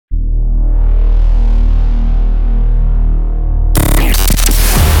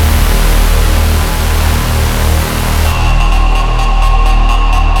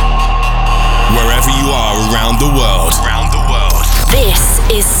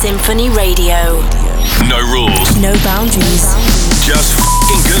Symphony Radio. No rules. No boundaries. Just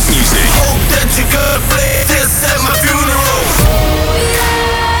f***ing good music. Hope that you could play this at my funeral.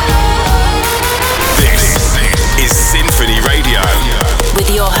 This is Symphony Radio.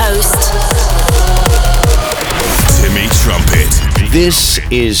 With your host, Timmy Trumpet. This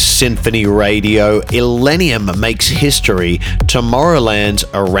is Symphony Radio. Illenium makes history. Tomorrowland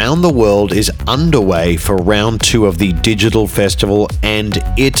around the world is underway for round 2 of the digital festival, and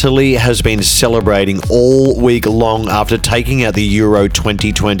Italy has been celebrating all week long after taking out the Euro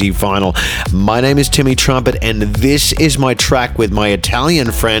 2020 final. My name is Timmy Trumpet, and this is my track with my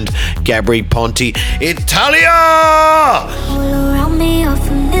Italian friend Gabri Ponte. Italia! All around me are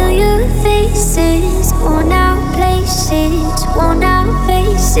familiar faces, worn out places, worn out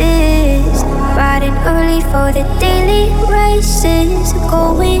faces. Riding early for the daily races,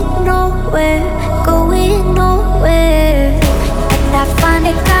 going nowhere, going nowhere. And I find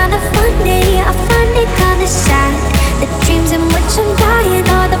it kinda funny, I find it kinda sad. The dreams in which I'm dying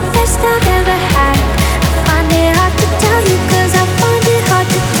are the best I've ever had. I find it hard to tell you cause I find it hard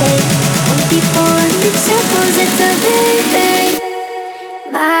to take. When people run in circles, it's a very, very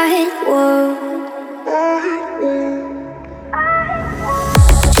mad world.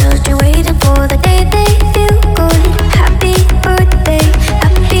 Children waiting for the day they feel good. Happy birthday,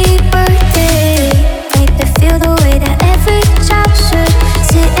 happy birthday. Make them feel the way that every child should.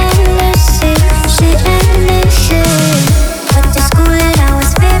 Sit and listen, sit and listen. Went to school and I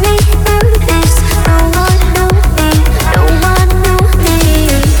was very nervous. No one knew me, no one knew me.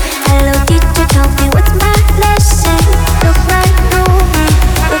 Hello teacher, tell me what's my lesson. Look right through me,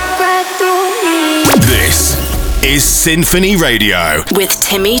 look right through me. This is Symphony Radio. with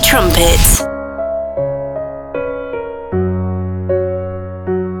Timmy Trumpet.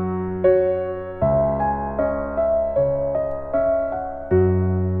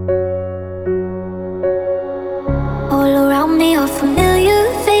 All around me are familiar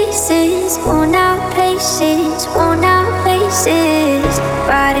faces, worn out places, worn out faces.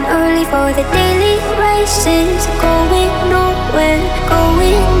 Riding early for the daily races, going nowhere,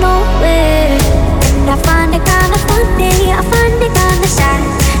 going nowhere. And I find it kinda funny, I find it kinda sad.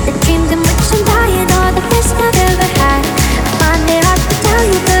 The dreams in which I'm dying are the best I've ever had. I find it hard to tell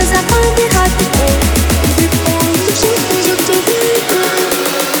you cause I find it hard to take.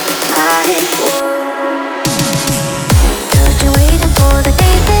 Children waiting for the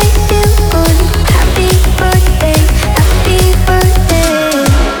day they feel good. Happy birthday, happy birthday.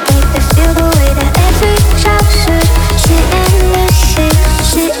 Make them feel the way that every child should. Sit and listen,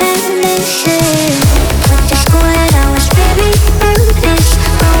 sit and listen. Went to school and I was very nervous.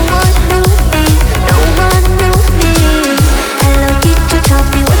 No one knew me, no one knew me. Hello teacher, tell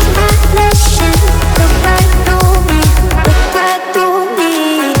me what's my lesson. Look right through me, look right through me.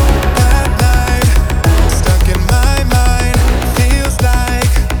 Stuck in my mind, feels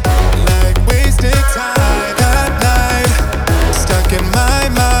like wasted time. That night, stuck in my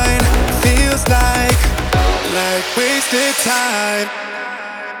mind, feels like wasted time.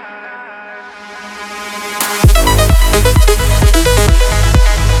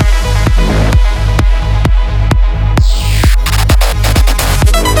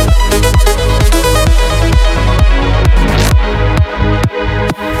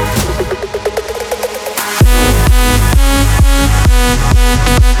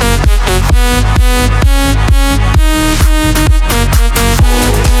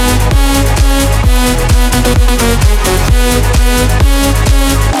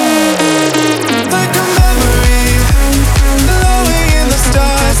 Like a memory, glowing in the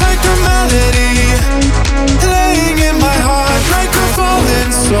stars. Like a melody, playing in my heart. Like a fallen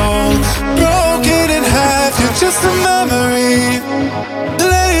soul, broken in half. You're just a memory,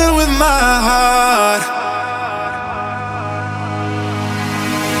 playing with my heart.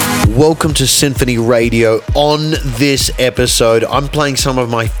 Welcome to Symphony Radio. On this episode, I'm playing some of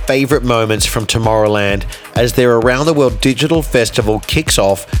my favorite moments from Tomorrowland as their Around the World Digital Festival kicks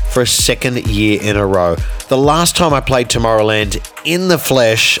off for a second year in a row. The last time I played Tomorrowland in the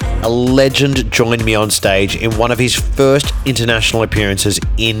flesh, a legend joined me on stage in one of his first international appearances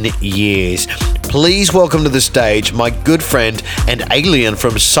in years. Please welcome to the stage my good friend and alien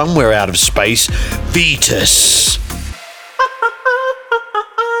from somewhere out of space, Vetus.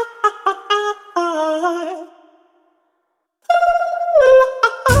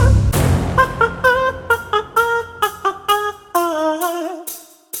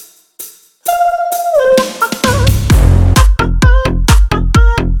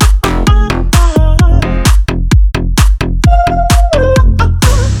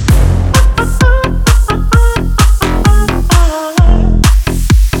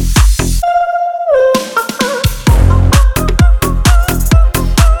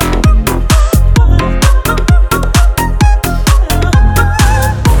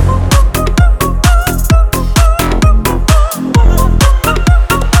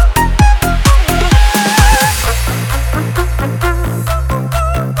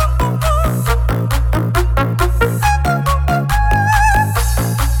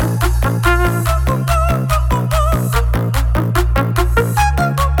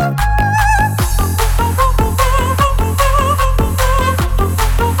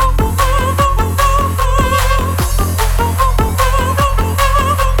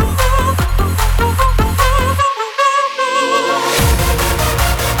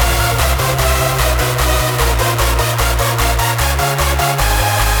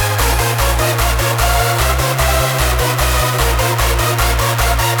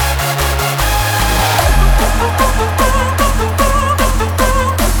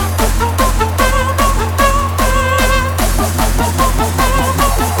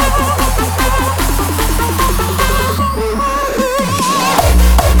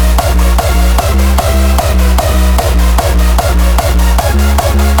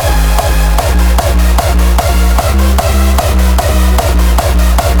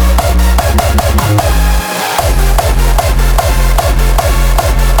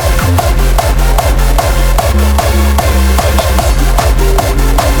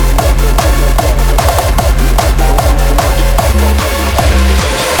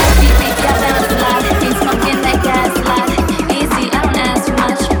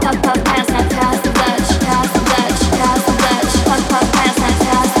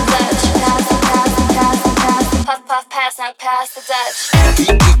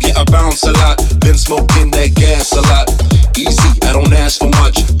 bounce a lot. Been smoking that gas a lot. Easy, I don't ask for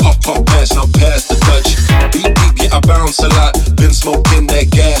much. Puff, puff, pass, now pass the touch. Beep, beep, yeah, I bounce a lot. Been smoking that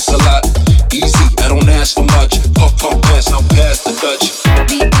gas a lot. Easy, I don't ask for much. Puff, puff, pass, now pass the touch.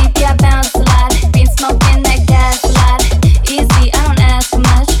 Beep, beep, yeah, I bounce a lot. Been smoking that gas a lot. Easy, I don't ask for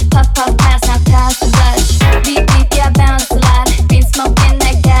much. Puff, puff, pass, now pass the touch. Beep, beep, yeah, I bounce a lot. Been smoking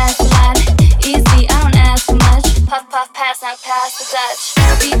that gas a lot. Easy, I don't ask for much. Puff, puff, pass, now pass the touch.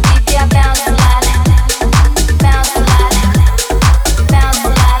 Beep, beep, yeah, I bounce a lot. Bounce a lot. Bounce a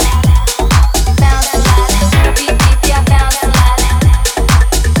lot. Bounce a lot. Beep, beep, yeah, I bounce a lot.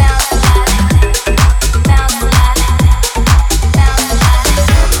 Bounce a lot. Bounce a lot. Bounce a lot.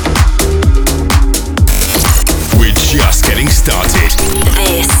 We're just getting started.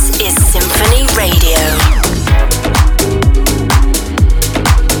 This is Symphony Radio.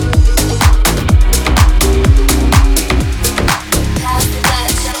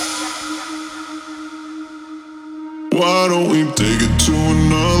 Why don't we take it to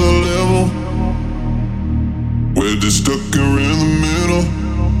another level? We're just stuck here in the middle.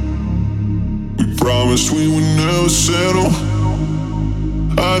 We promised we would never settle.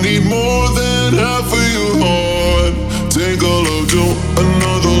 I need more than half of your heart. Take a look to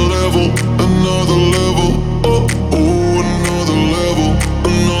another level, another level. Oh, oh, another level,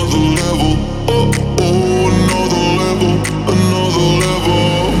 another level. Oh, oh, another level, another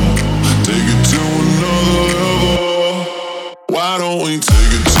level. Take it to another level. Why don't we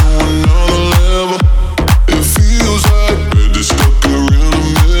take it to another level? It feels like we're just stuck here in the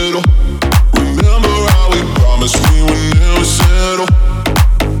middle. Remember how we promised we would never settle.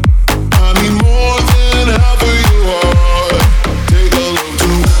 I need more than half of your heart. Take a look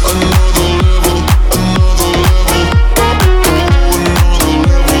to another level, another level. Oh, another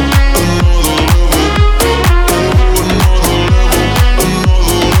level, another level. Oh, another level, another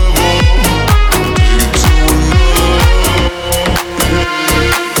level. Take it to another level.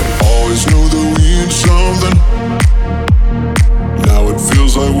 Always knew that we had something. Now it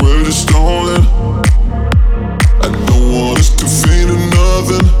feels like we're just stalling. I don't want us to fade to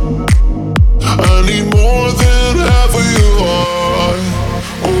nothing. I need more than half of your heart.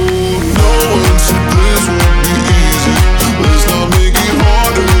 Oh, knowing some place won't be easy. Let's not make it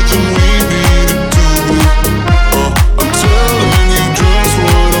harder than we need it to. I'm telling you just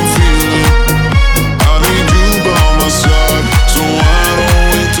what I'm feeling. I need you by my side. So why don't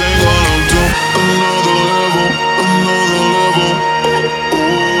we take one up to another level, another level. Oh,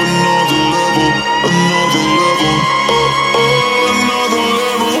 another level, another level. Oh, another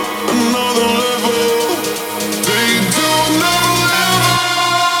level, another level. Take it to another level.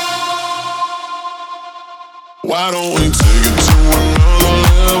 Why don't we take it to another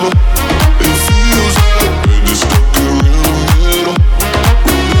level? It feels like we're just stuck here in the middle.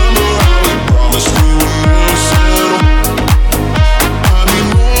 Remember how we promised we would never settle. I need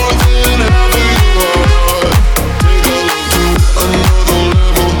more than half of your heart. Take a look to another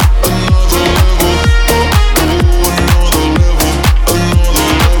level, another level. Oh, another level, another level. Oh, another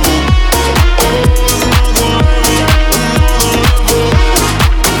level, another level.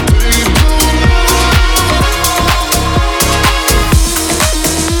 Take it to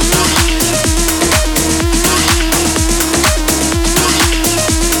another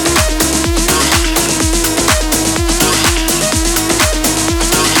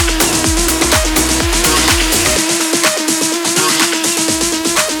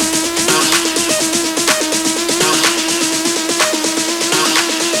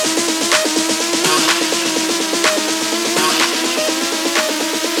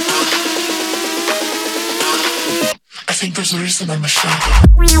I think there's a reason I'm a shark.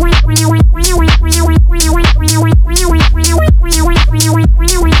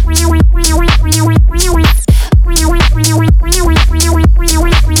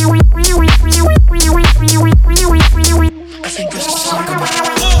 I think there's a song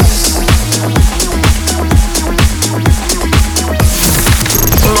about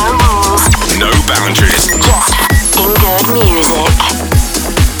No rules, No boundaries. just in good music.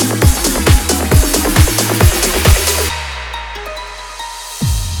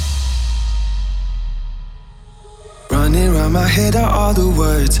 Running around my head are all the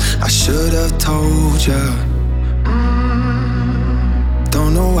words I should have told ya.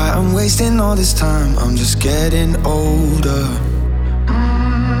 Don't know why I'm wasting all this time. I'm just getting older.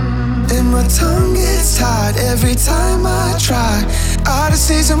 And my tongue gets tied every time I try. I just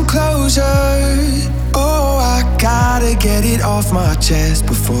need some closure. Oh, I gotta get it off my chest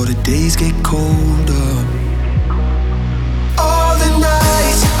before the days get colder. All the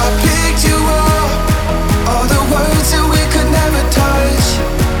nights I picked you up, all the words that we could never touch.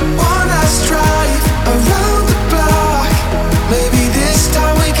 One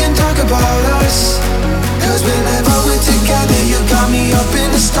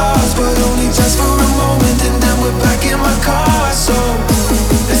stars, but only just for a moment, and then we're back in my car. So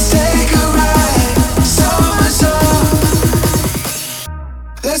let's take a ride, summer's up.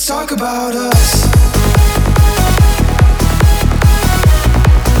 Let's talk about us.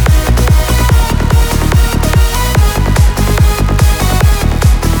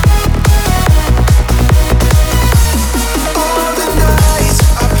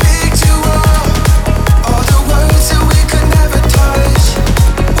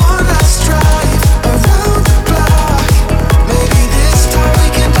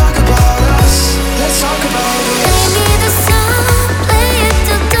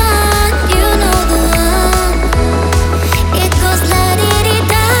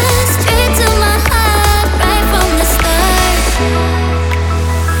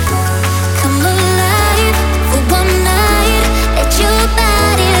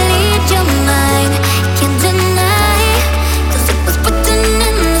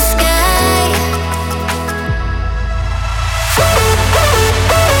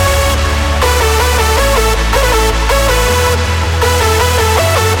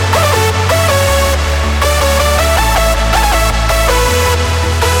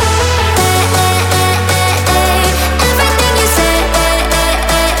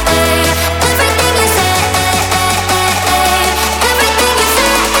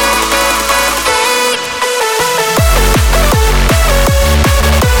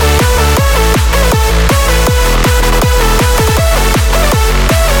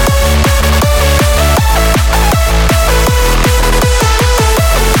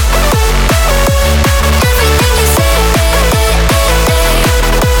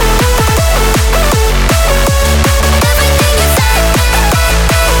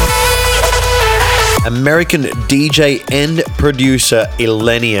 American DJ and producer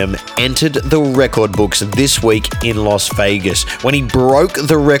Illenium entered the record books this week in Las Vegas when he broke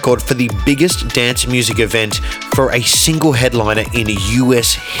the record for the biggest dance music event for a single headliner in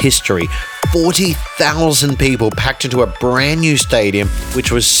US history. 40,000 people packed into a brand new stadium,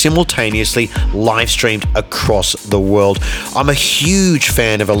 which was simultaneously live streamed across the world. I'm a huge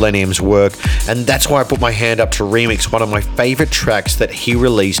fan of Illenium's work, and that's why I put my hand up to remix one of my favorite tracks that he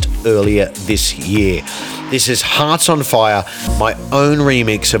released earlier this year. This is Hearts on Fire, my own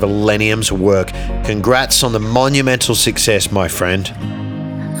remix of Illenium's work. Congrats on the monumental success, my friend.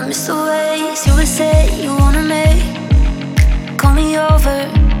 I miss the ways you would say you wanna make. Call me over,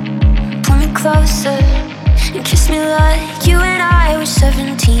 pull me closer, and kiss me like you and I were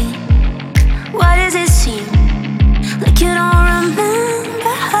 17. Why does it seem like you don't remember?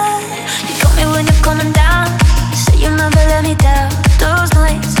 You call me when you're coming down, say you'll never let me down. Those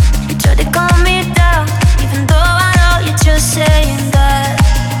nights you tried to calm me down, even though I know you're just saying that.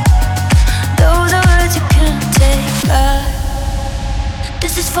 Those are words you can't take back.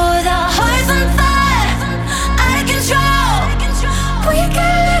 This is for the hearts on fire, out of control. We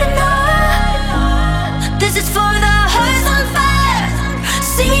can't let it know. This is for the hearts on fire,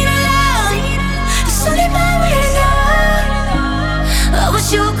 singing aloud. It's only my way now. I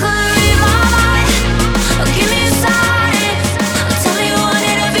wish you could read my mind, or give me a sign, or tell me you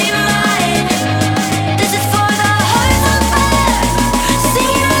wanted to be mine. This is for the hearts on fire,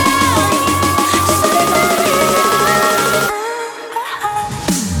 singing aloud. It's only my way now.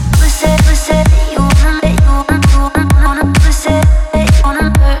 Listen, you wanna make, you wanna listen, you wanna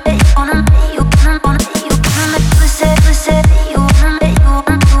hurt, you wanna make, you wanna make, listen, you wanna make, you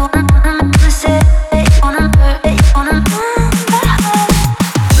wanna listen, you wanna hurt, you wanna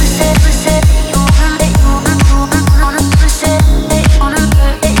listen, you wanna make, you wanna listen, you wanna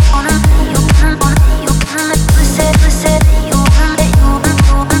hurt, you wanna make, listen, you wanna make, you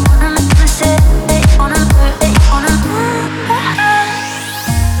wanna listen, you wanna hurt, you wanna.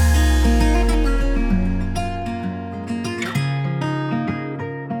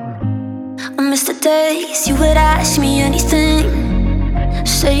 I miss the days you would ask me anything,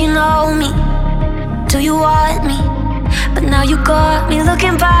 say you know me, do you want me? But now you got me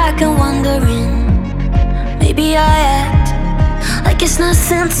looking back and wondering, maybe I act like it's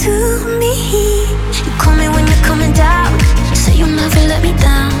nothing to me. You call me when you're coming down, say you'll never let me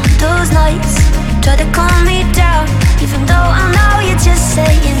down. Those nights try to calm me down, even though I know you're just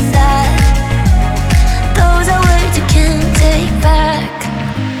saying that. Those are words you can't take back.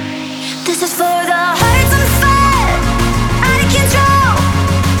 This is for the hearts on fire, out of control.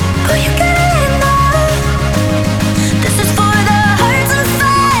 Oh, you gotta let it know. This is for the hearts on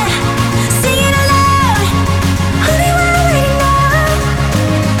fire, singing aloud. Honey, why are we now?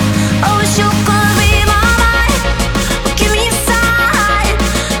 I wish you could read my mind, or give me a sign,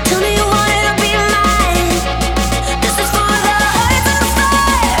 tell me you wanted to be mine. This is for the hearts on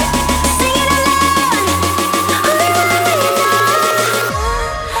fire,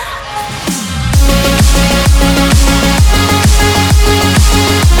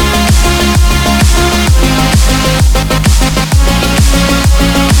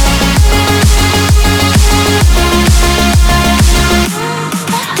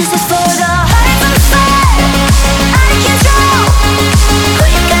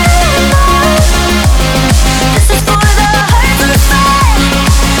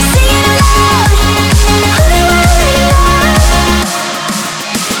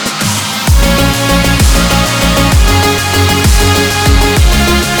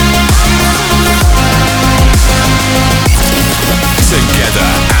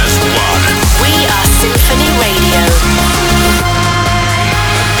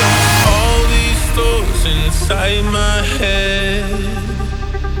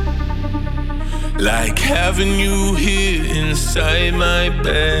 having you here inside my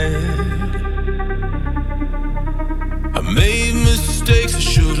bed. I made mistakes, I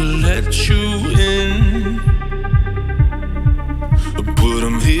should've let you in, but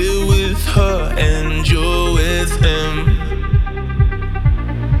I'm here with her and you're with him.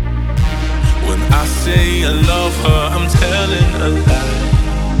 When I say I love her, I'm telling a lie,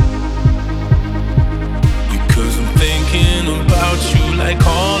 because I'm thinking about you like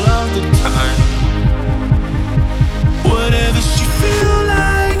all of the time. Whatever she feel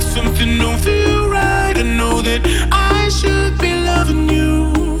like, something don't feel right. I know that I should be loving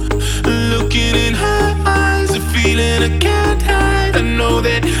you. Looking in her eyes, a feeling I can't hide. I know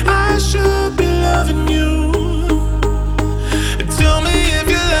that I should be loving you. Tell me if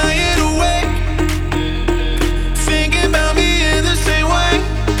you're lying awake, thinking about me in the same way.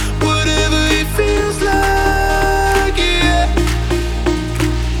 Whatever it feels like, yeah,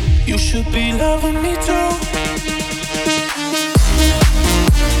 you should be loving me too.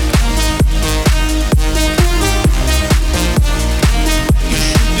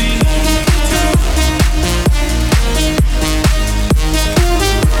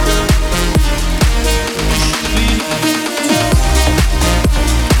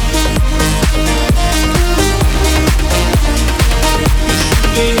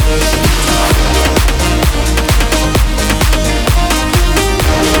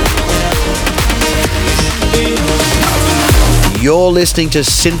 You're listening to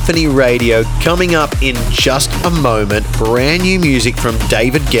Symphony Radio. Coming up in just a moment, brand new music from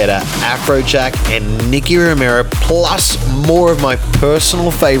David Guetta, Afrojack and Nicky Romero, plus more of my personal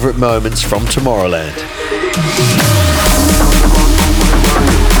favorite moments from Tomorrowland.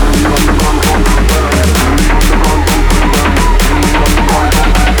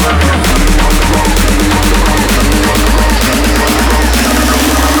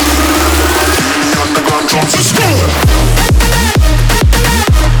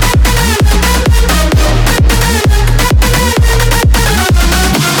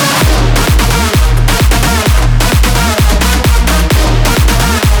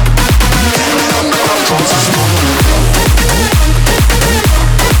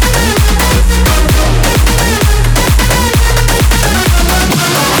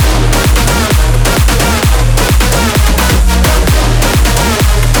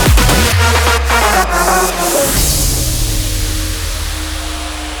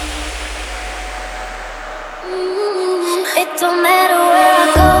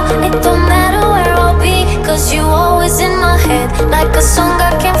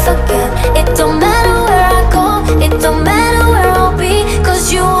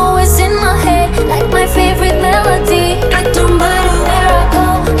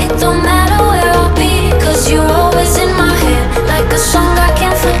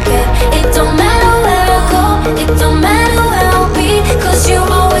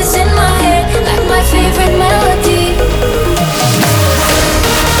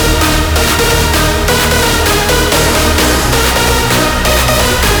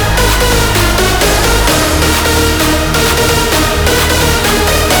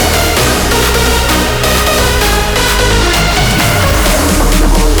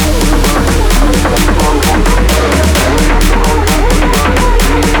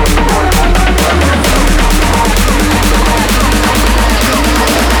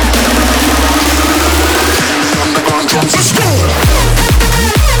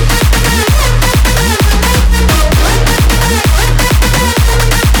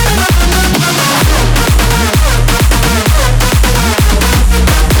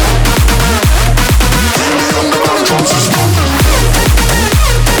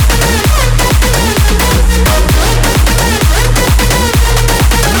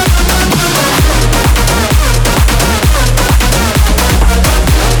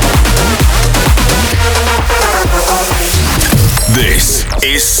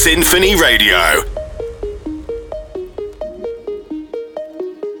 Symphony Radio.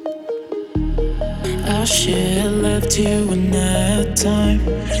 I should have left you in that time.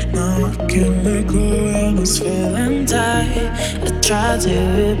 Now I can't let go, I was feeling tight. I tried to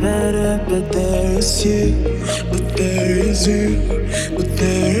be better, but there is you. But there is you. But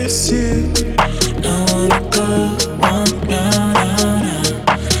there is you. I wanna go, want now, now,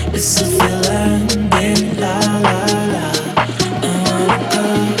 now. It's a feeling, baby, la, la, la.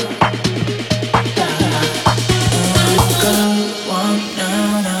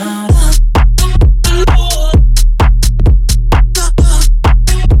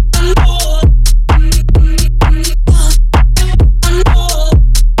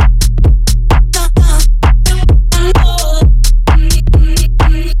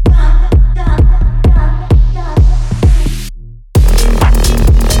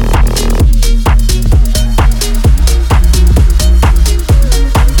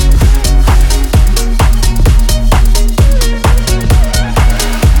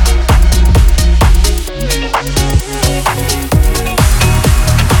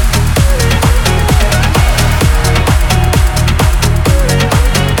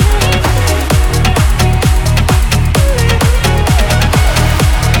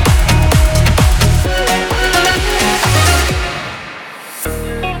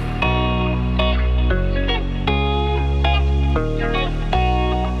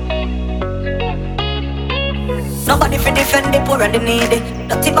 Nobody fi defend the poor and the needy.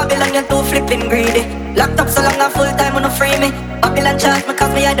 Dirty Babylon, you're too flipping greedy. Locked up so long and full time when no free me. Babylon charge me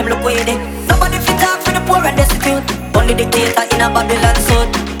cause me and them look weedy. Nobody fi talk for the poor and destitute. Only dictator in a Babylon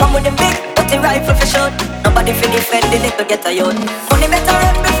suit. Come with the big, but the rifle for shoot. Nobody fi defend the little get a youth. Money better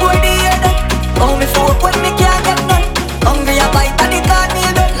run before the year done. Oh, me folk when me can't get none. Hungry a bite and it can't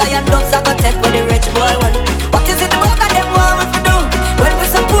kneel down. Lion dogs a go take what the rich boy want. What is it the work that them want me to do? When we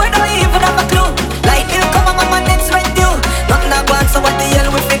support don't even have a clue. Light will come on my next right due. Nothing I want, so what the hell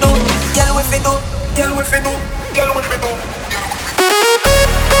we fi do? Hell we fi do? Hell we fi do? Hell we fi do?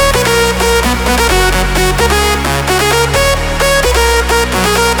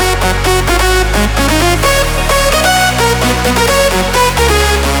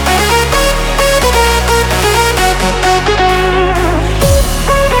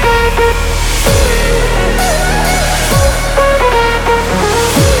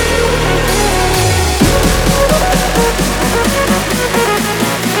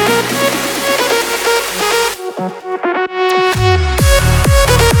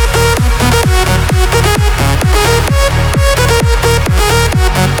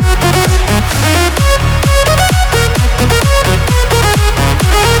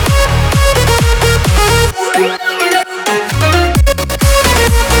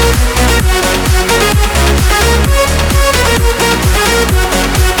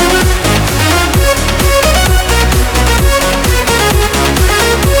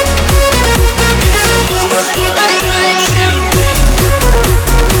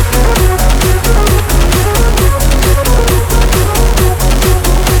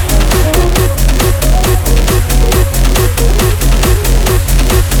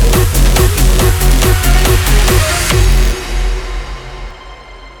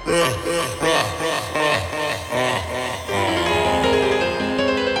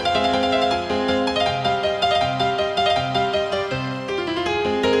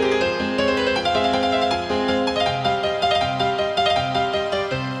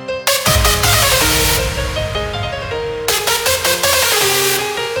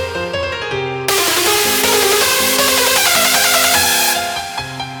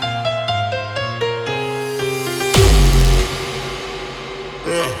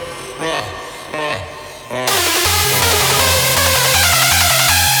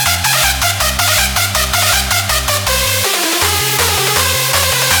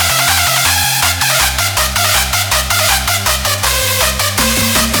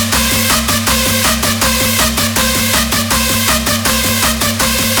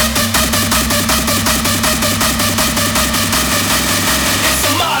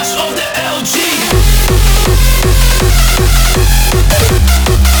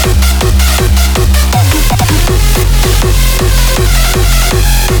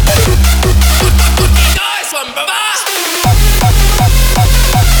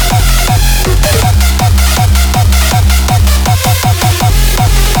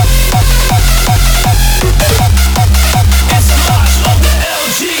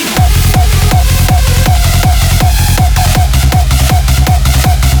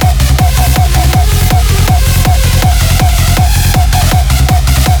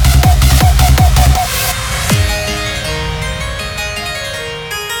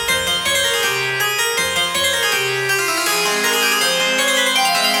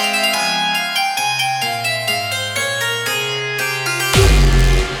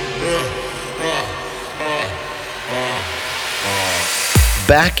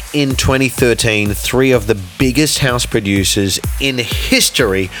 Back in 2013, three of the biggest house producers in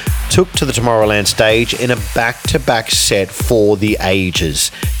history took to the Tomorrowland stage in a back-to-back set for the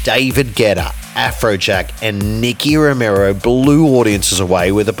ages. David Guetta, Afrojack and Nicky Romero blew audiences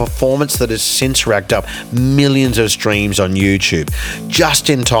away with a performance that has since racked up millions of streams on YouTube. Just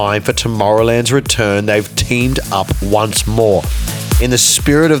in time for Tomorrowland's return, they've teamed up once more. In the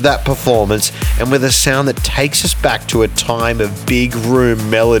spirit of that performance, and with a sound that takes us back to a time of big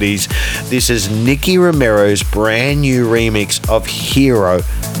room melodies, this is Nicky Romero's brand new remix of Hero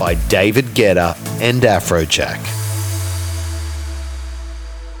by David Guetta and Afrojack.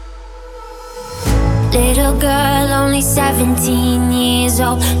 Little girl, only 17 years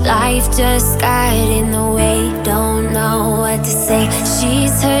old. Life just got in the way. Don't know what to say.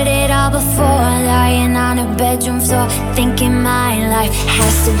 She's heard it all before, lying on her bedroom floor, thinking my life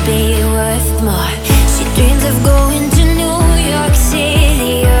has to be worth more. She dreams of going to New York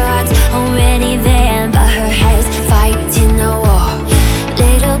City. Her heart's already there, but her head's fighting a war.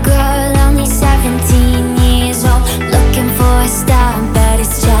 Little girl, only 17 years old, looking for a star, but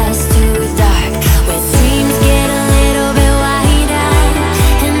it's just too dark. When dreams get a little bit wider,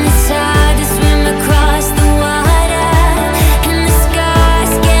 and it's hard to swim across the water.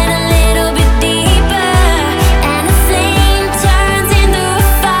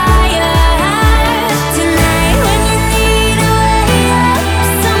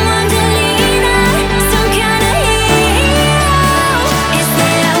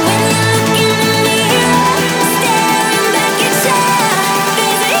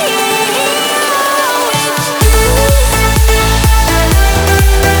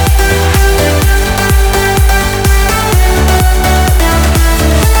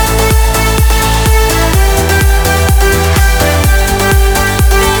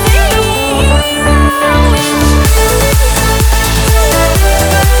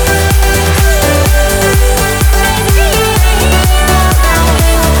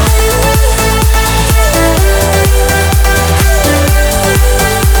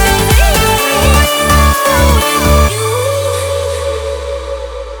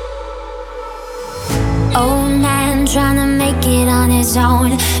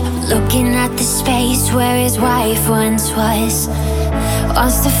 twice.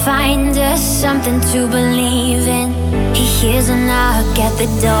 Wants to find us something to believe in. He hears a knock at the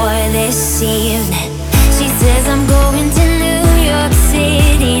door this evening. She says I'm going to New York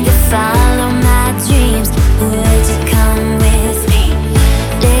City to follow my dreams. Would you come with me?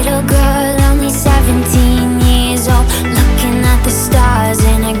 Little girl, only 17 years old, looking at the stars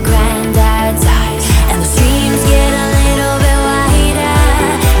in her granddad's eyes. And the streams get a little bit wider,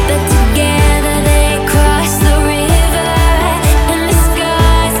 but together they cross the river. And the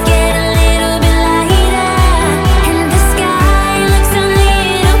scars get a little bit lighter, and the sky looks a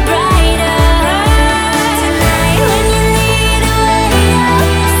little brighter. Tonight when you need a way out,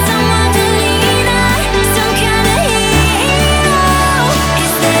 someone to lean on, some kind of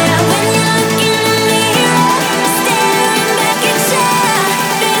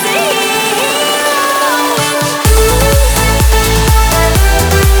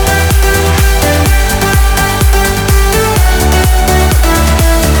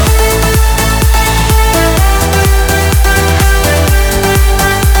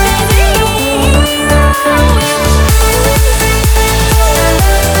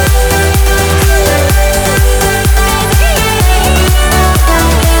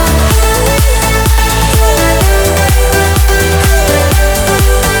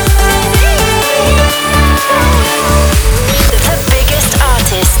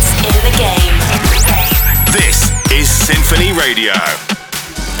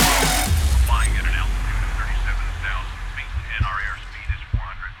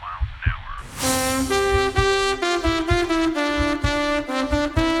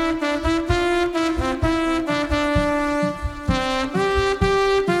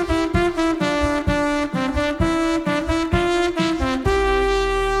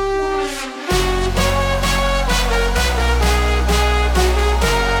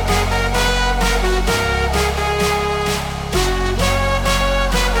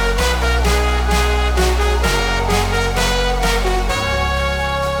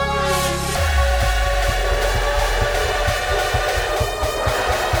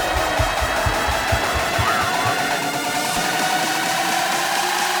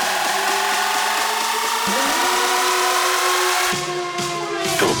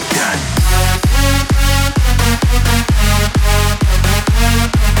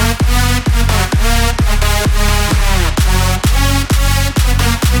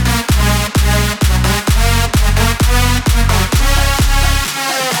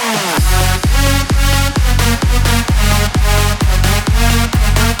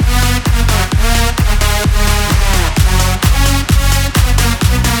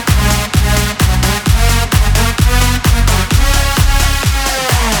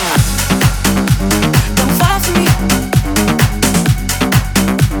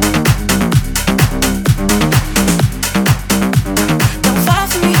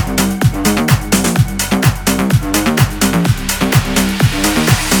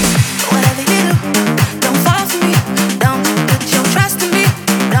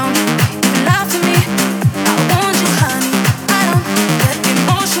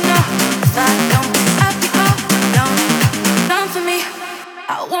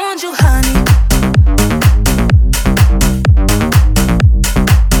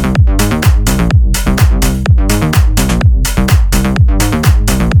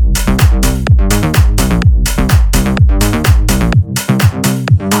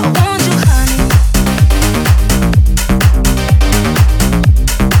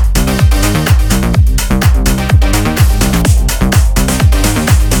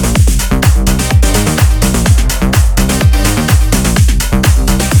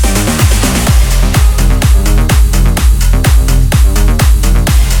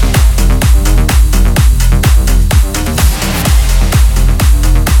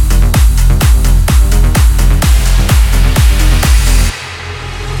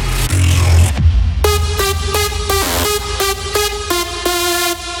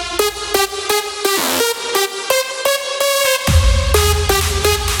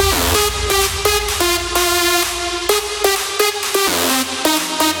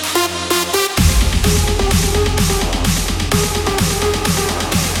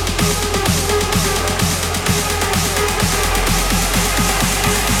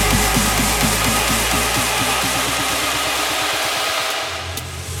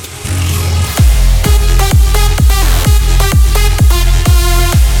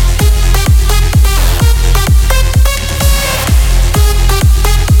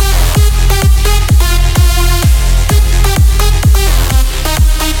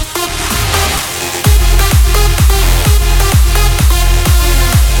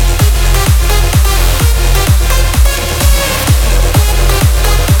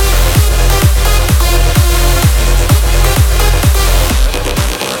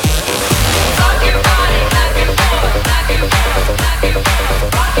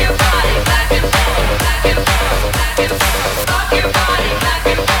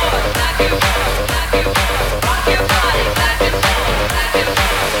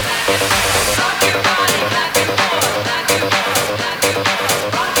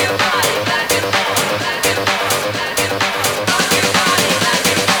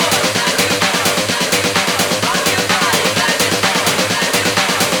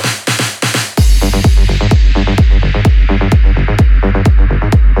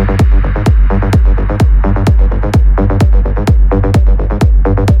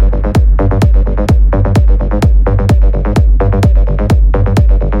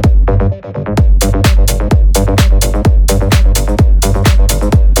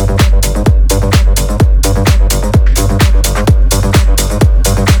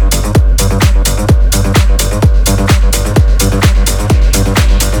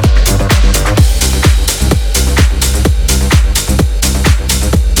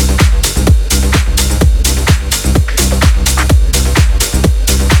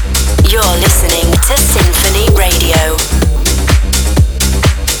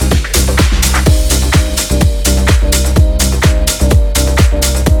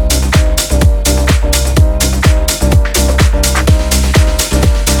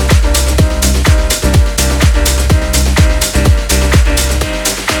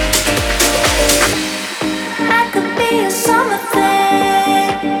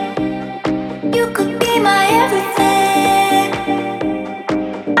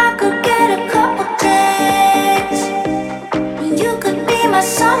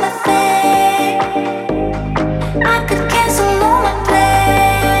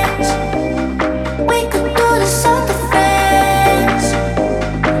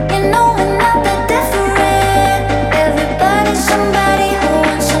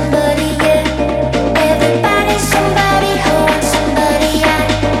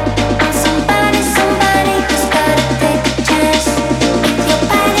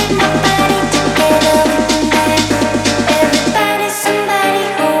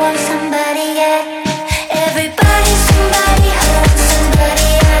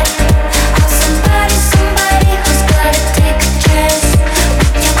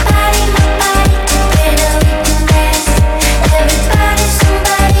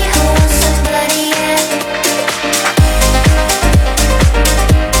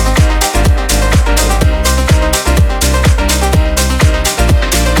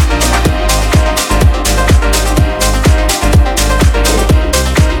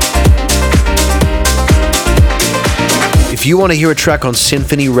If you want to hear a track on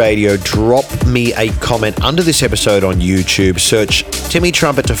Symphony Radio, drop me a comment under this episode on YouTube. Search Timmy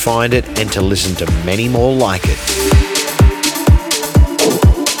Trumpet to find it and to listen to many more like it.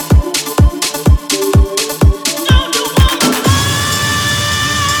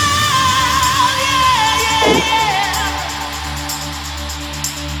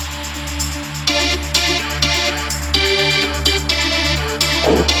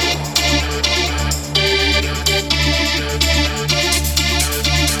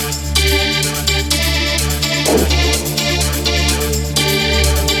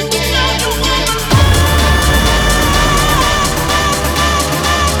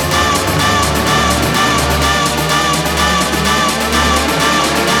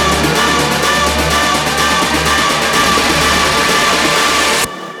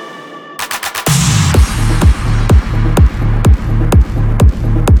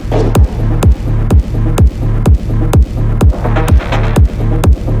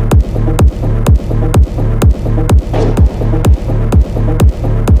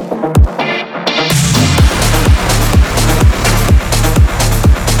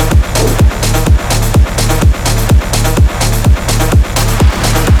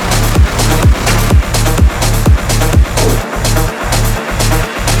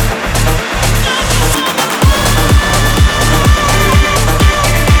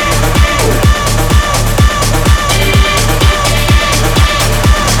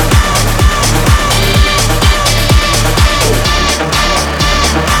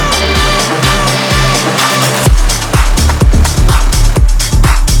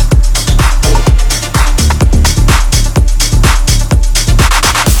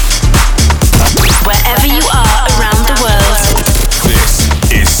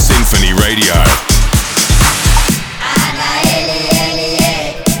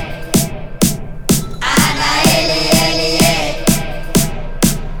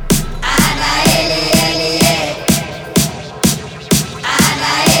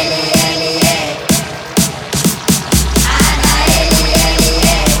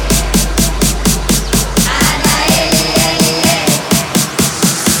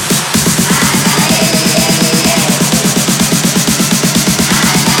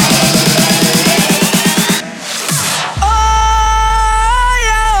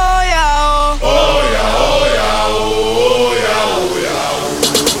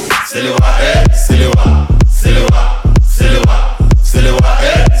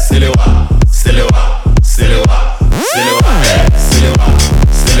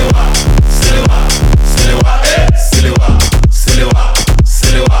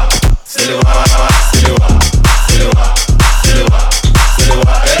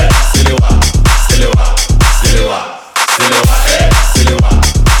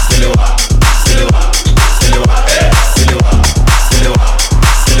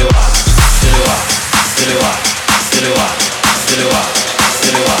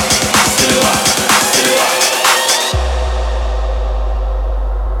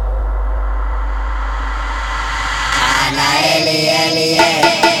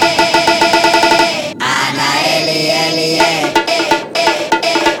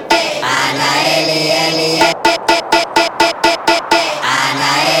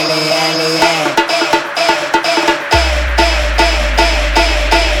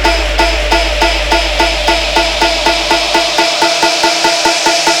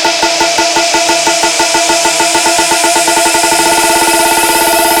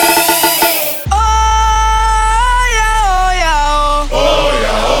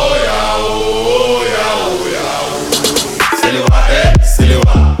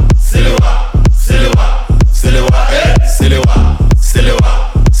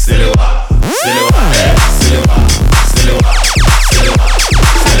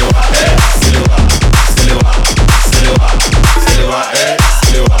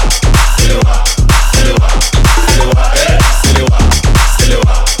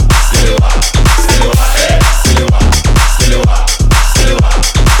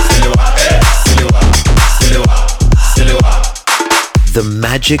 The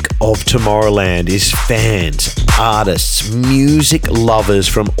magic of Tomorrowland is fans, artists, music lovers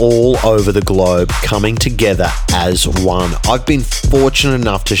from all over the globe coming together as one. I've been fortunate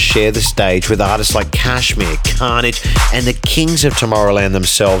enough to share the stage with artists like Kashmir, Carnage, and the kings of Tomorrowland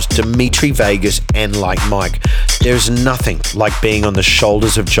themselves, Dimitri Vegas and Like Mike. There's nothing like being on the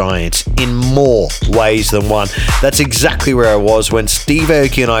shoulders of giants in more ways than one. That's exactly where I was when Steve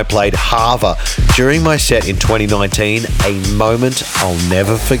Aoki and I played Hava during my set in 2019, a moment I'll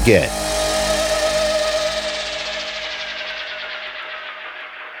never forget.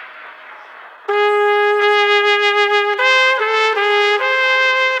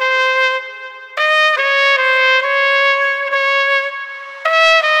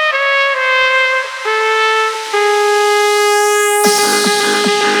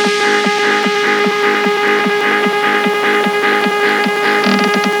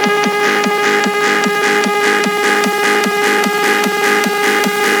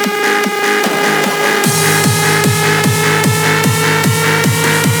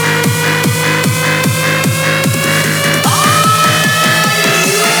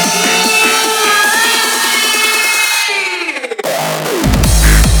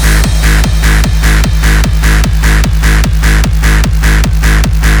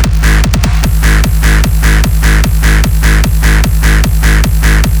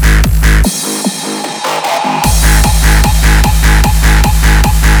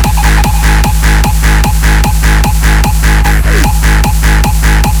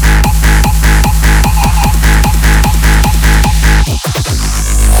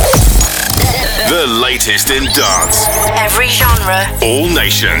 latest in dance. Every genre. All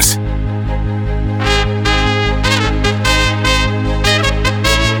nations.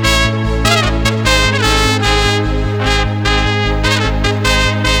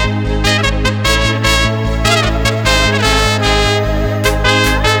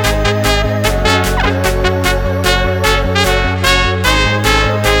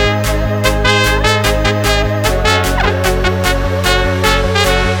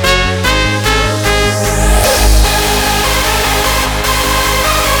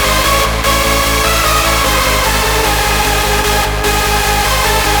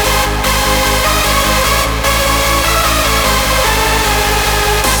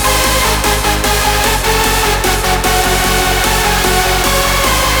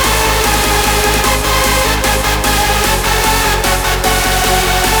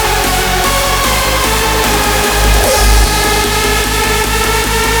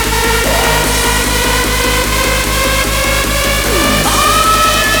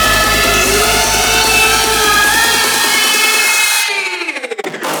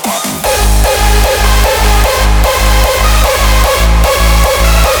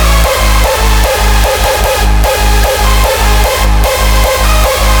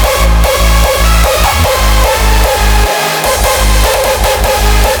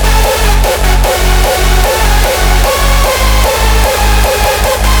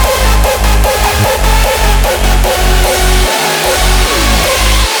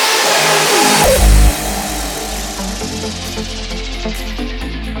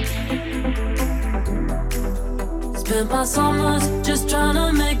 my summers just trying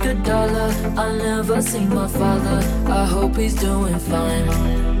to make $1. I never seen my father, I hope he's doing fine.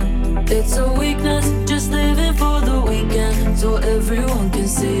 It's a weakness, just living for the weekend, so everyone can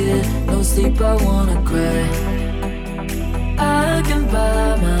see it. No sleep, I wanna cry. I can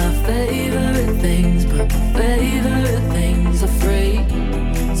buy my favorite things, but my favorite things are free.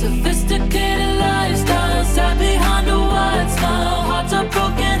 Sophisticated lifestyle, sat behind a white smile. Hearts are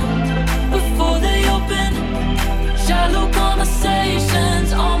broken before they open. Shallow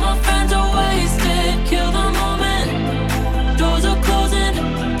conversations, all my friends are wasted. Kill the moment, doors are closing.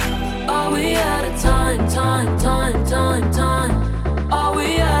 Are we out of time? Are we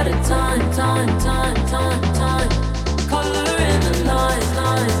out of time? Color in the lines.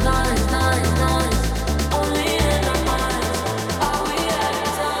 Only in our minds. Are we out of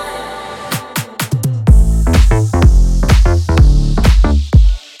time?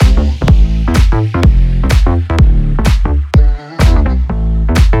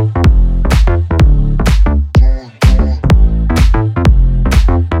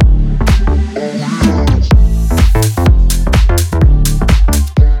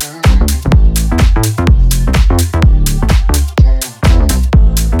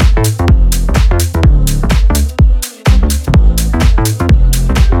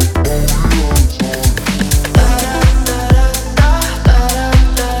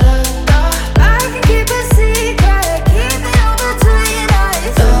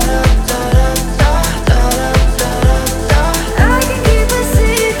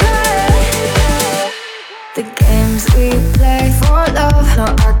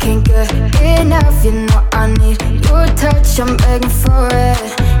 I'm begging for it.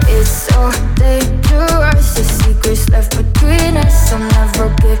 It's so dangerous. The secrets left between us, I'll never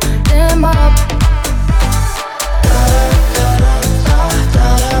give them up.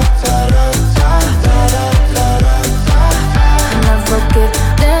 I'll never give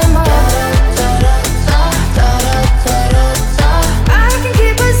them up. I can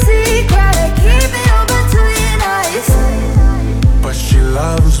keep a secret, keep it all between us. But she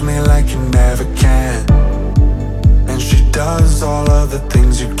loves me like you never can. Does all of the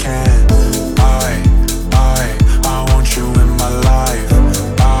things you can. I want you in my life.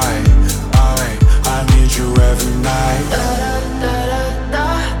 I need you every night.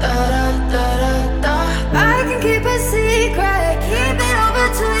 I can keep a secret, keep it all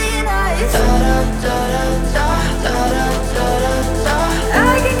between us. I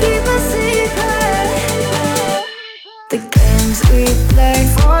can keep a secret. The games we play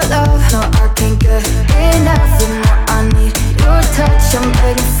for love, no, I can't get enough. You know I need your touch, I'm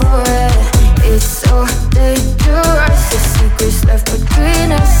begging for it. It's so dangerous. The secrets left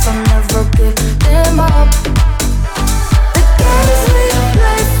between us, I'll never give them up. The games we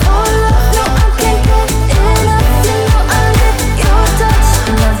play for love, no, I can't get enough. You know I need your touch,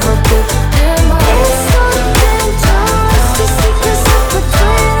 I'll never give them up. It's so dangerous. The secrets left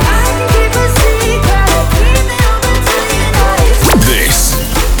between us. I can keep a secret, keep it all between us. This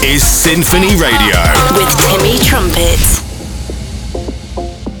is Sinphony Radio with Timmy Trumpet.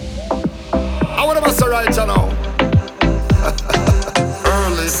 I want to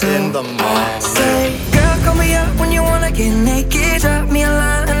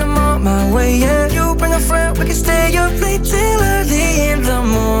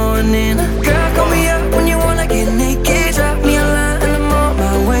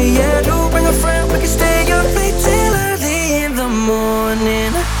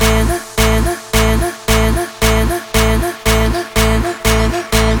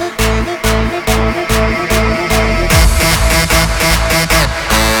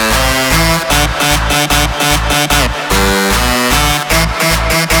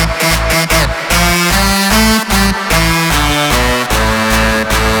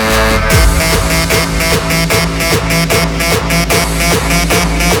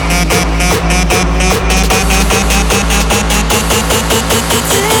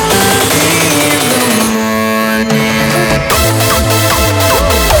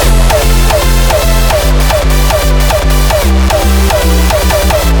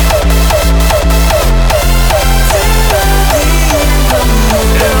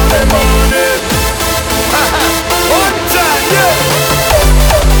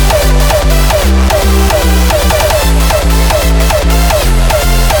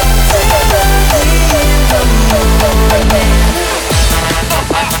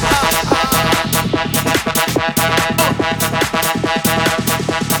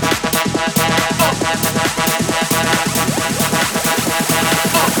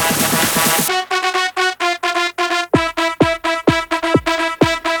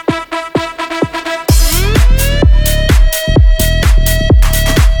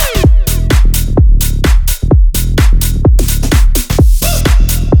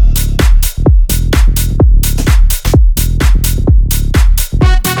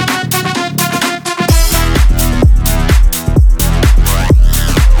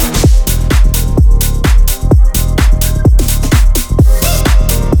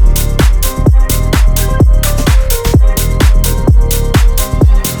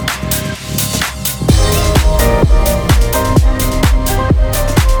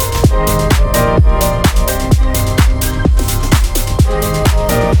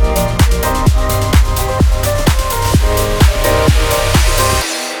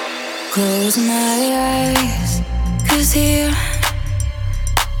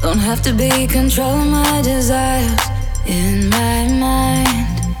Don't have to be controlling my desires. In my mind,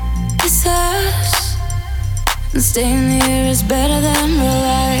 it's us, and staying here is better than real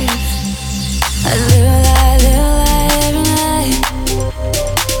life. I live a lie every night,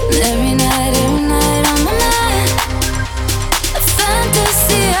 and every night on my mind. A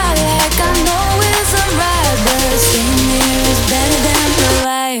fantasy I like, I know it's alright, but staying here is better than real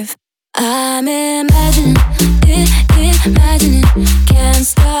life. I'm imagining it, can't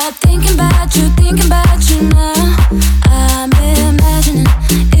stop thinking about you now. I'm imagining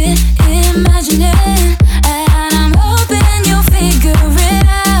it, and I'm hoping you'll figure it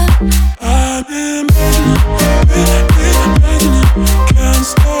out. I'm imagining it, can't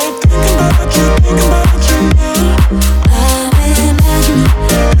stop thinking about you now. I'm imagining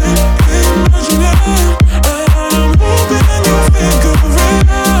it, and I'm hoping you'll figure it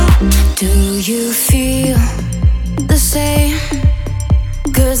out. Do you feel the same?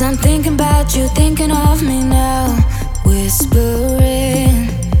 'Cause I'm thinking about you, thinking of me now. Whispering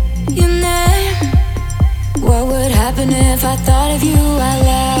your name. What would happen if I thought of you out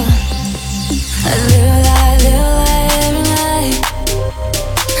loud? I live a lie every night,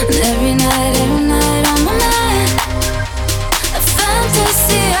 and every night on my mind. A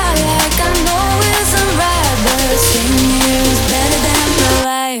fantasy I like, I know it's alright, but staying here is better than real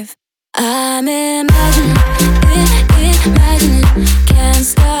life. I'm imagining it, can't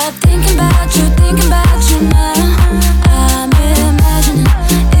stop thinking about you now. I'm imagining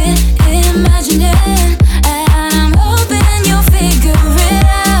it, and I'm hoping you'll figure it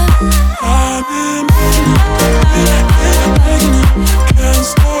out. I'm imagining it, can't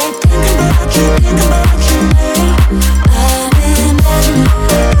stop thinking about you now. I'm imagining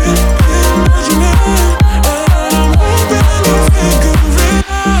it, and I'm hoping you'll figure it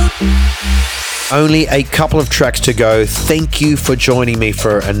out. Only a couple of tracks to go. Thank you for joining me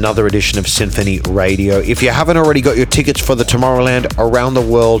for another edition of Symphony Radio. If you haven't already got your tickets for the Tomorrowland Around the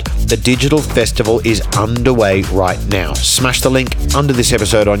World, the digital festival is underway right now. Smash the link under this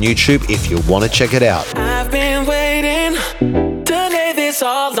episode on YouTube if you want to check it out. I've been waiting to lay this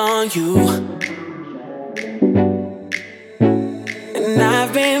all on you, and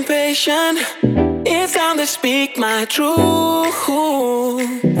I've been patient. It's time to speak my truth.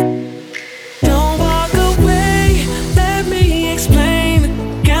 Don't walk away, let me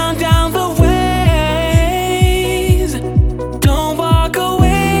explain. Count down the ways. Don't walk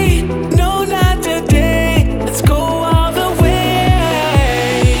away, no, not today. Let's go all the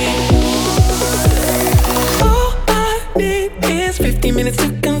way. All I need is 15 minutes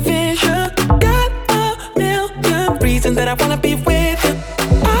to convince you. Got a million reasons that I wanna be with you.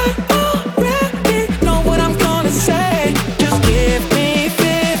 I already know what I'm gonna say. Just give me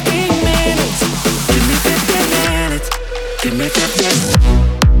 15 minutes. Give me 15 minutes. Give me 15.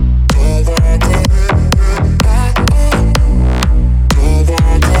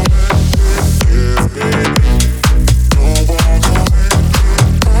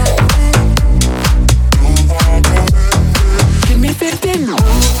 Give me 15 minutes.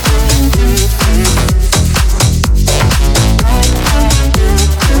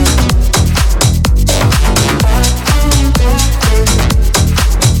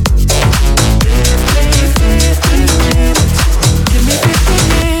 Give me 15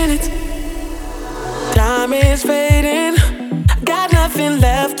 minutes. Time is fading. Got nothing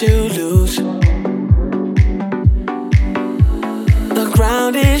left to lose. The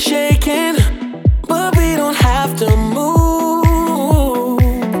ground is shaking, but we don't have to move.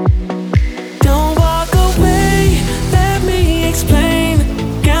 Don't walk away, let me explain.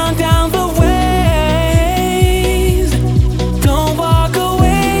 Count down the ways. Don't walk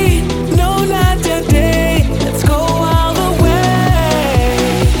away, no, not today. Let's go all the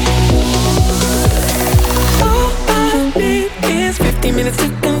way. All I need is 15 minutes to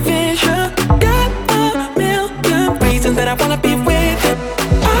convince you. Got a million reasons that I wanna be with you.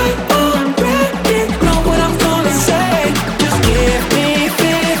 I already know what I'm gonna say. Just give me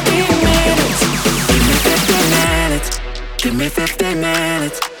 15 minutes. Give me 15 minutes. Give me 15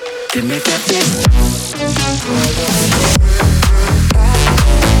 minutes. Give me 15.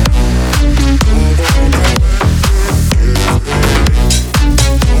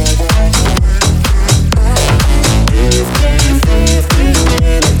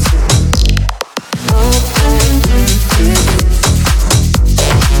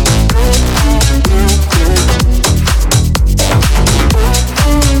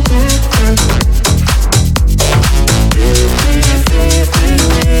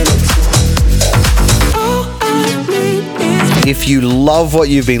 All I need is If you love what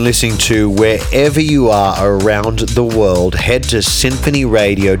you've been listening to wherever you are around the world, head to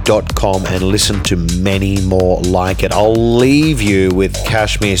symphonyradio.com and listen to many more like it. I'll leave you with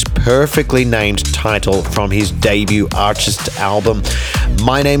Kashmir's perfectly named title from his debut Artist album.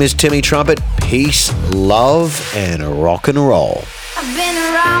 My name is Timmy Trumpet. Peace, love, and rock and roll. I've been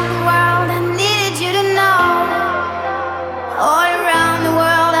around the world, I needed you to know. All around the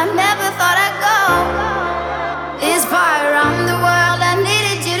world, I never thought I'd go this far around the world, I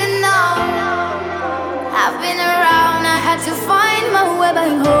needed you to know. I've been around, I had to find my way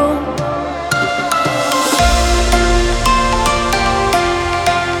back home.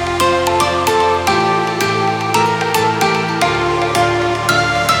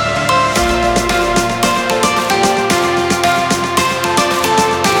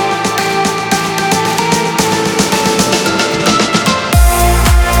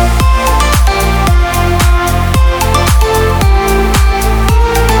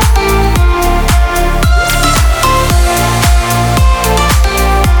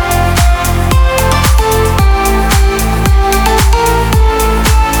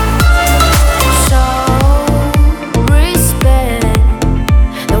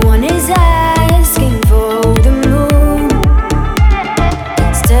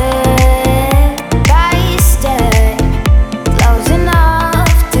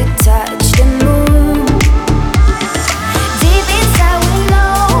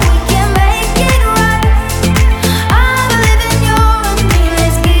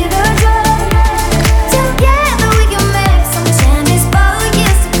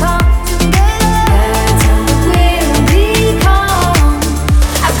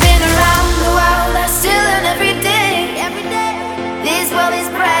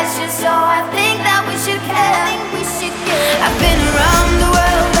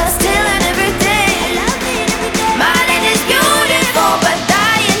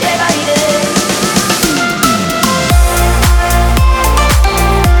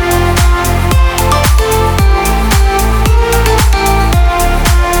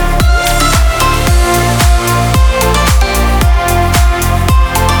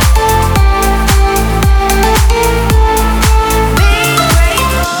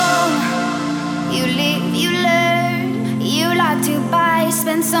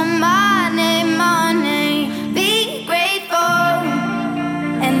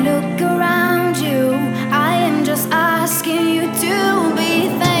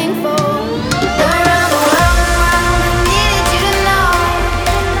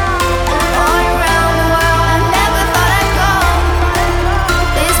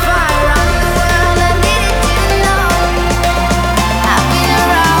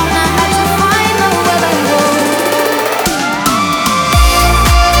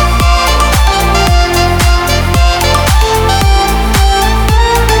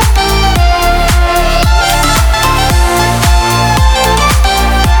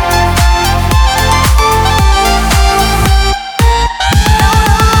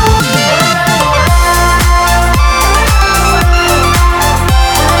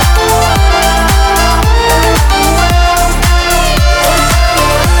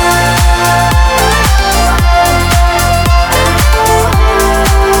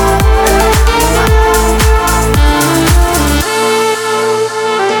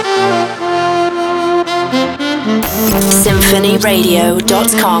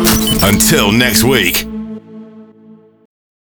 symphonyradio.com. Until next week.